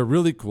stuff. I mean, they're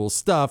really cool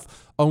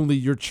stuff, only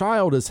your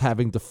child is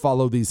having to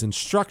follow these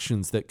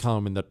instructions that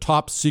come in the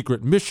top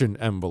secret mission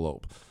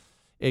envelope.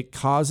 It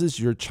causes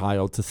your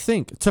child to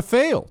think, to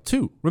fail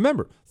too.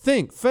 Remember,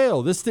 think,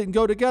 fail. This didn't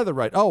go together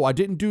right. Oh, I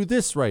didn't do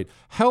this right.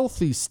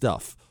 Healthy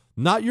stuff,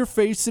 not your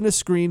face in a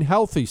screen,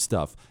 healthy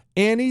stuff.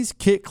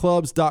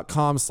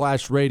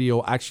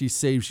 Annie'sKitClubs.com/radio actually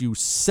saves you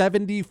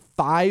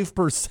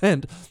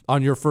 75%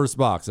 on your first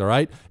box, all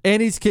right?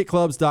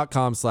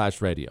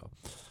 Annie'sKitClubs.com/radio.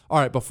 All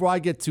right, before I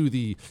get to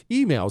the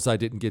emails I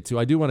didn't get to,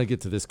 I do want to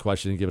get to this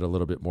question and give it a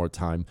little bit more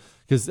time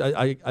because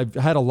I've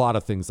had a lot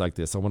of things like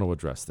this. I want to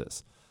address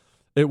this.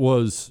 It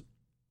was,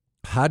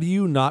 how do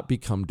you not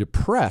become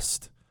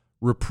depressed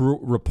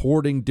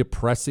reporting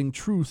depressing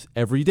truth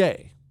every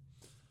day?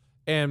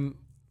 And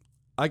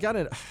I got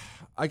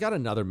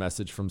another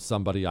message from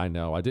somebody I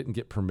know. I didn't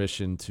get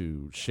permission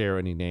to share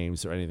any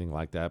names or anything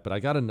like that, but I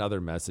got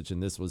another message,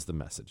 and this was the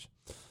message.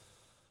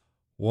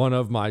 One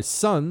of my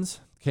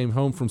sons came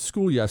home from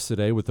school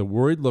yesterday with a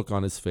worried look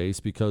on his face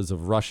because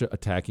of Russia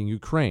attacking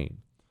Ukraine.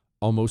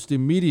 Almost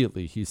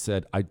immediately, he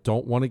said, I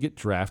don't want to get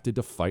drafted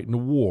to fight in a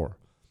war.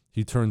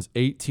 He turns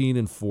 18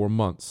 in 4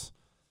 months.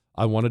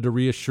 I wanted to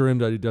reassure him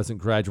that he doesn't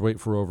graduate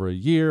for over a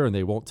year and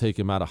they won't take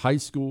him out of high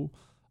school.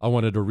 I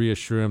wanted to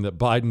reassure him that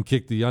Biden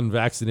kicked the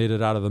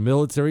unvaccinated out of the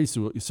military,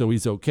 so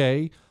he's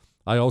okay.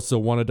 I also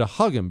wanted to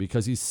hug him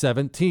because he's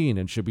 17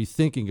 and should be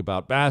thinking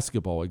about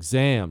basketball,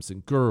 exams,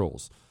 and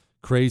girls.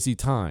 Crazy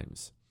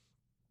times.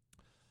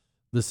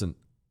 Listen,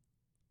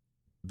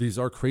 these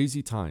are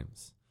crazy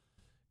times.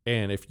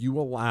 And if you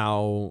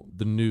allow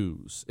the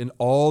news and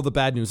all the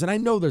bad news, and I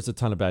know there's a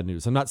ton of bad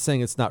news, I'm not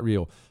saying it's not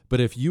real, but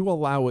if you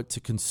allow it to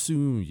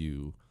consume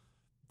you,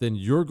 then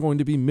you're going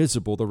to be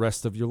miserable the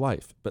rest of your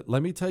life. But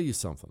let me tell you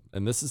something,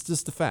 and this is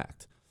just a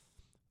fact.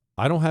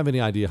 I don't have any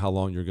idea how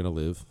long you're going to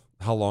live,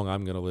 how long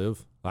I'm going to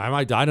live. I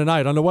might die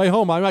tonight on the way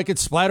home. I might get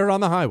splattered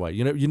on the highway.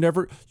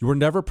 You were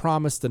never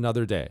promised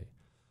another day.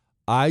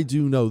 I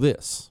do know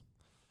this.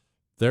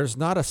 There's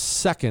not a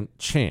second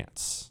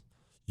chance.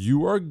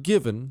 You are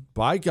given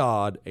by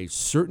God a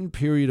certain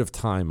period of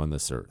time on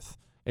this earth,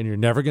 and you're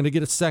never going to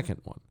get a second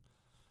one.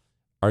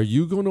 Are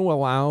you going to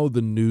allow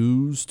the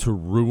news to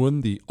ruin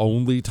the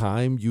only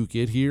time you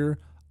get here?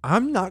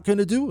 I'm not going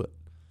to do it.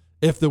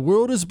 If the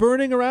world is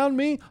burning around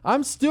me,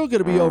 I'm still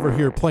going to be over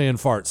here playing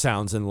fart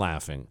sounds and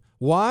laughing.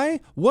 Why?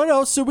 What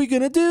else are we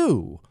going to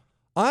do?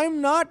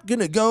 I'm not going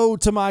to go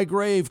to my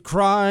grave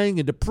crying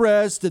and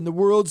depressed and the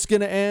world's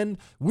going to end.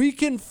 We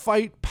can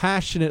fight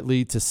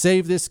passionately to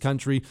save this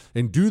country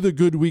and do the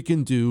good we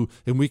can do,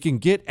 and we can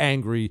get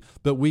angry,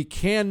 but we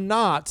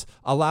cannot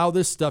allow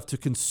this stuff to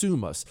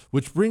consume us,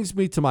 which brings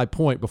me to my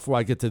point before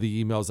I get to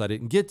the emails I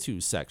didn't get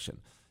to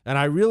section. And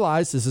I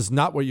realize this is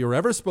not what you're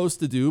ever supposed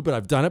to do, but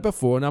I've done it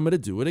before and I'm going to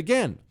do it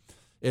again.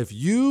 If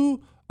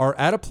you are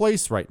at a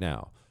place right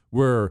now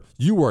where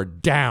you are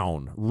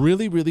down,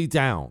 really, really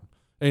down,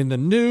 in the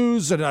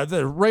news and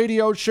the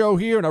radio show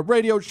here and a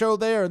radio show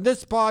there and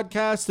this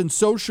podcast and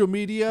social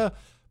media,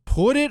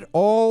 put it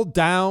all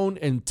down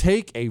and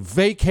take a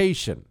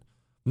vacation.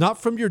 Not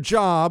from your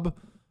job,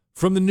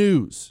 from the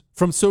news,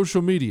 from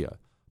social media.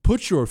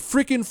 put your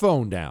freaking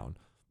phone down.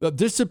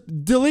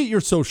 Delete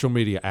your social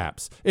media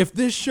apps. If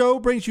this show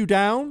brings you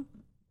down,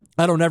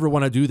 I don't ever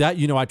want to do that.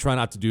 You know, I try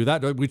not to do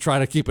that. We try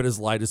to keep it as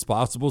light as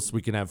possible so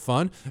we can have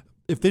fun.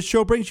 If this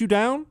show brings you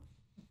down,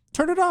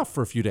 turn it off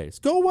for a few days.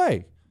 Go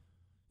away.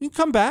 You can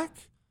come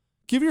back.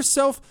 Give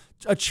yourself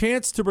a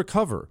chance to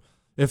recover.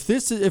 If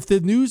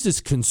the news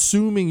is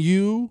consuming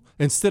you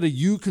instead of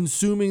you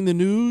consuming the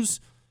news,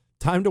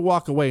 time to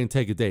walk away and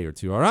take a day or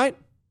two, all right?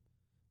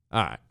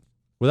 All right.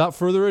 Without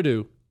further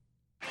ado.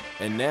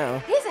 And now,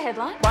 Here's a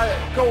headline.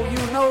 Go, you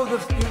know the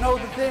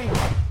thing.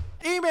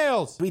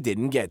 Emails we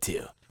didn't get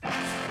to.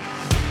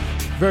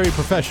 Very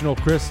professional,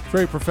 Chris.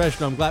 Very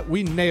professional. I'm glad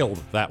we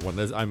nailed that one,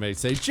 as I may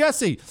say.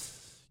 Jesse,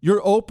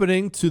 your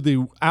opening to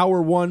the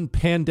hour one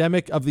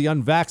pandemic of the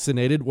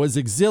unvaccinated was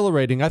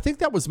exhilarating. I think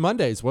that was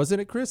Monday's,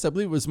 wasn't it, Chris? I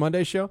believe it was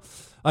Monday's show.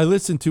 I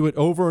listened to it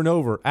over and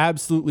over.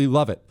 Absolutely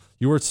love it.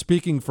 You are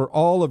speaking for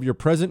all of your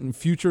present and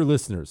future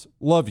listeners.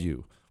 Love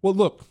you. Well,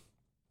 look,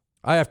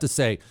 I have to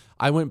say,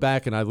 I went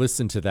back and I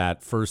listened to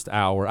that first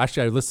hour.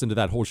 Actually, I listened to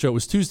that whole show. It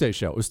was Tuesday's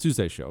show.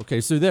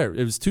 Okay, so there.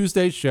 It was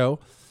Tuesday's show.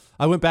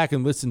 I went back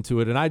and listened to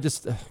it, and I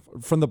just,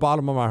 from the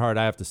bottom of my heart,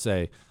 I have to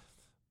say,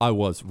 I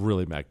was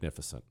really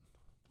magnificent.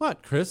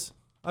 What, Chris?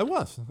 I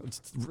was.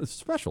 It's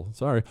special.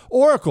 Sorry.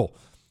 Oracle,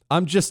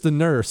 I'm just a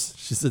nurse.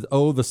 She said,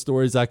 oh, the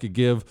stories I could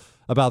give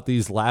about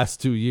these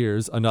last 2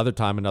 years. Another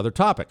time, another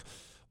topic.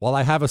 While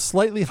I have a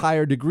slightly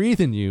higher degree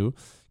than you,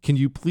 can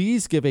you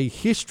please give a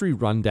history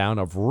rundown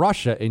of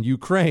Russia and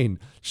Ukraine?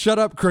 Shut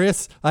up,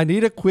 Chris. I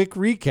need a quick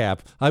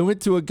recap. I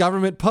went to a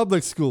government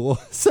public school.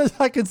 Says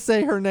I can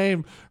say her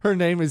name. Her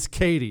name is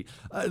Katie.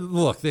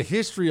 Look, the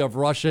history of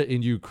Russia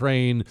and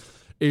Ukraine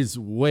is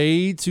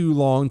way too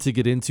long to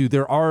get into.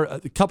 There are a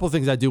couple of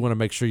things I do want to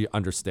make sure you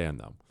understand,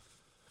 though.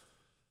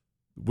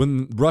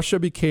 When Russia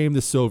became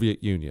the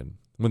Soviet Union,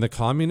 when the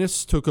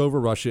communists took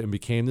over Russia and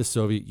became the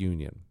Soviet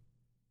Union,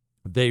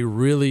 they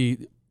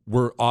really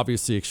were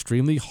obviously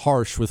extremely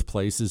harsh with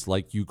places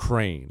like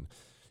Ukraine.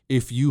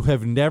 If you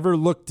have never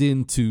looked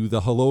into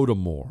the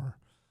Holodomor,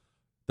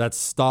 that's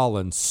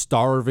Stalin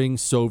starving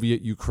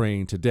Soviet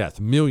Ukraine to death,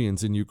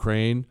 millions in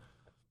Ukraine.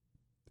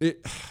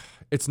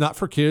 It's not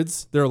for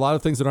kids. There are a lot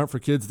of things that aren't for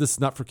kids. This is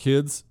not for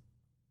kids.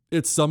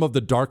 It's some of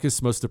the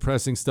darkest, most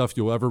depressing stuff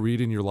you'll ever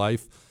read in your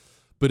life,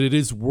 but it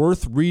is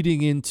worth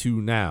reading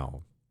into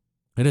now.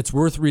 And it's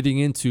worth reading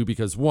into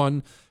because,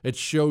 one, it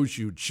shows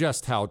you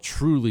just how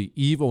truly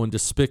evil and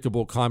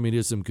despicable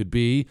communism could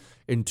be.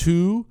 And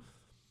two,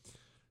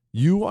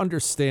 you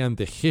understand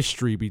the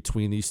history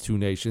between these two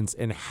nations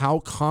and how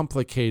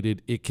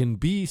complicated it can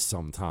be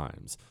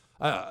sometimes.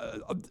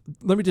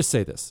 Let me just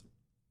say this.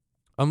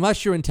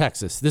 Unless you're in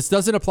Texas, this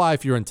doesn't apply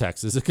if you're in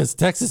Texas because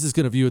Texas is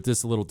going to view it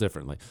this a little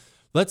differently.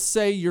 Let's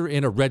say you're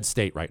in a red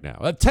state right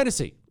now.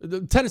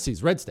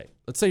 Tennessee's red state.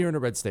 Let's say you're in a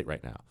red state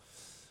right now.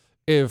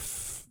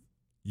 If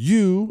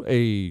you,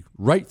 a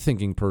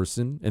right-thinking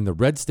person in the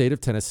red state of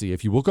Tennessee,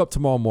 if you woke up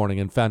tomorrow morning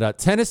and found out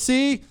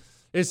Tennessee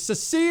is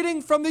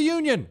seceding from the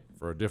Union,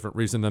 for a different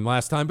reason than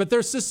last time, but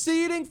they're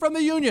seceding from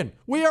the Union.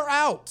 We are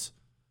out.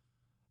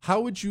 How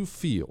would you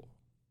feel?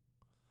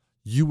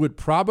 You would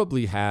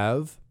probably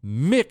have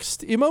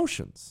mixed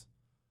emotions.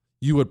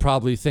 You would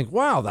probably think,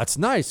 wow, that's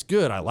nice,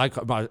 good. I like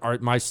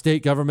my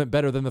state government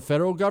better than the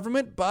federal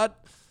government,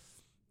 but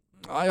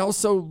I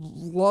also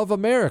love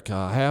America.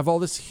 I have all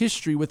this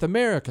history with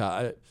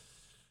America.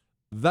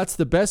 That's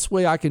the best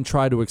way I can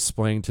try to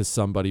explain to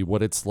somebody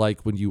what it's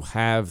like when you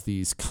have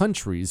these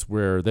countries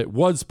where that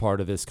was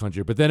part of this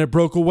country, but then it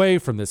broke away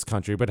from this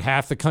country, but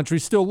half the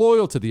country's still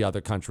loyal to the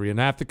other country and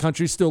half the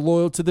country's still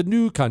loyal to the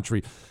new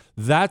country.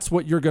 That's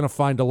what you're going to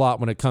find a lot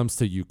when it comes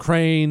to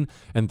Ukraine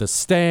and the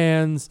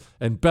Stans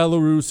and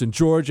Belarus and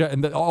Georgia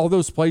and all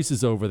those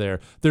places over there.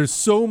 There's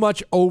so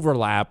much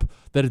overlap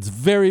that it's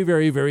very,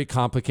 very, very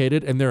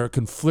complicated and there are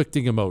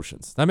conflicting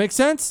emotions. That makes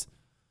sense?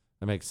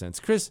 That makes sense.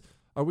 Chris,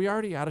 are we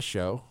already out of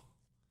show?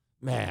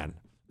 Man,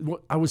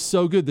 I was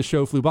so good the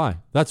show flew by.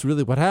 That's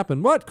really what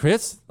happened. What,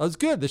 Chris? I was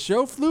good. The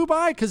show flew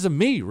by because of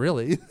me,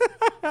 really.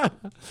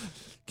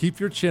 Keep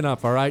your chin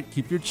up, all right?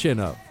 Keep your chin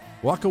up.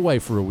 Walk away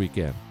for a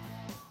weekend.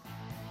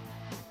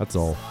 That's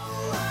all.